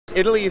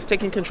Italy is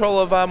taking control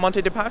of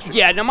Monte dei Paschi.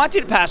 Yeah, now Monte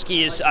dei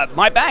Paschi is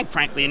my bank,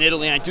 frankly, in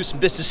Italy, and I do some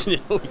business in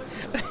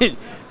Italy.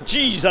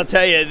 Geez, I'll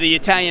tell you, the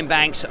Italian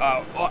banks,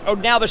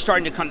 now they're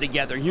starting to come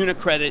together.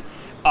 Unicredit,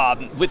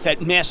 with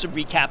that massive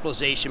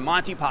recapitalization.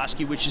 Monte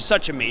Paschi, which is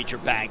such a major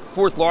bank,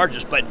 fourth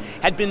largest, but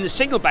had been the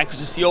single bank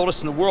because it's the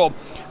oldest in the world,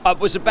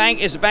 is a bank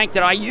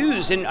that I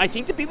use, and I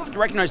think that people have to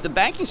recognize the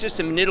banking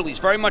system in Italy is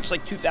very much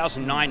like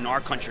 2009 in our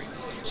country.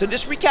 So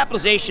this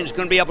recapitalization is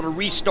going to be able to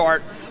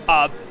restart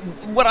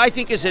what I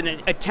think is an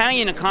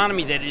Italian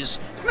economy that is,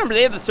 remember,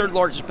 they have the third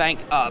largest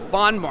bank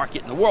bond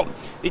market in the world.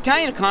 The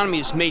Italian economy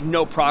has made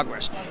no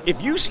progress.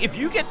 If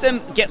you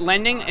get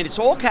lending, and it's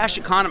all cash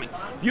economy,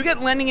 if you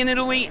get lending in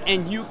Italy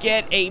and you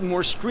get a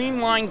more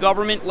streamlined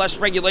government, less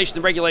regulation,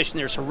 the regulation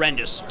there is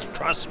horrendous,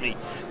 trust me,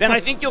 then I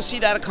think you'll see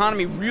that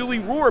economy really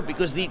roar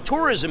because the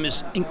tourism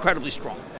is incredibly strong.